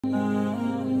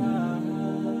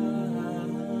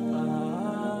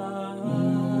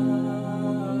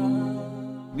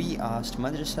asked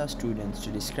madrasah students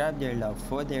to describe their love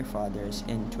for their fathers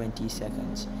in 20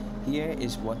 seconds. Here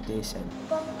is what they said.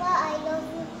 Papa, I love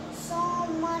you so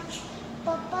much.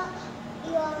 Papa,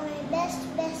 you are my best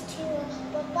hero.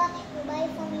 Papa, you buy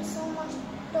for me so much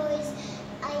toys.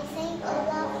 I thank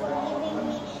Allah for giving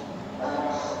me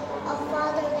a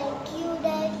father like you,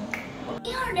 Dad.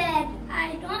 Dear Dad,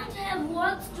 I don't have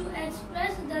words to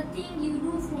express the thing you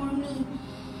do for me.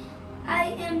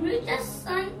 I am richest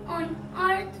son on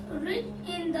earth, rich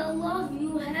in the love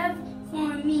you have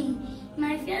for me.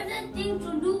 My favorite thing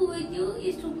to do with you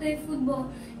is to play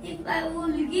football. If I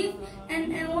will give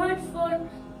an award for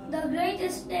the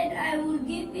greatest dad, I will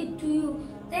give it to you.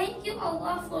 Thank you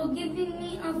Allah for giving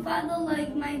me a father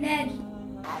like my dad.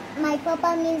 My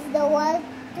papa means the world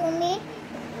to me.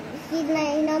 He's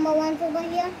my number one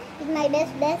superhero. He's my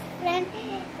best friend.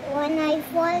 When I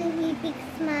fall, he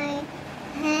picks my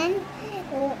hand.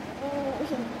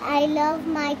 I love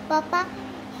my papa.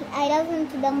 I love him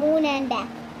to the moon and back.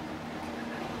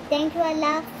 Thank you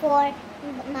Allah for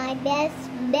my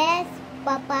best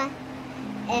papa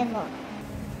ever.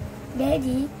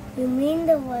 Daddy, you mean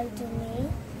the world to me.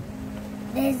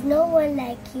 There's no one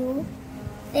like you.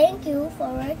 Thank you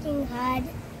for working hard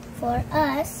for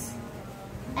us.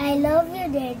 I love you,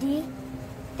 Daddy.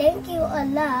 Thank you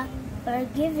Allah for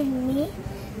giving me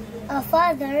a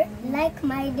father like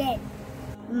my dad.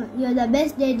 You're the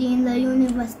best daddy in the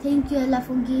universe. Thank you Allah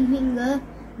for giving a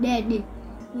daddy.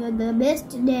 You're the best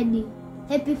daddy.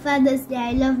 Happy Father's Day.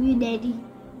 I love you, Daddy.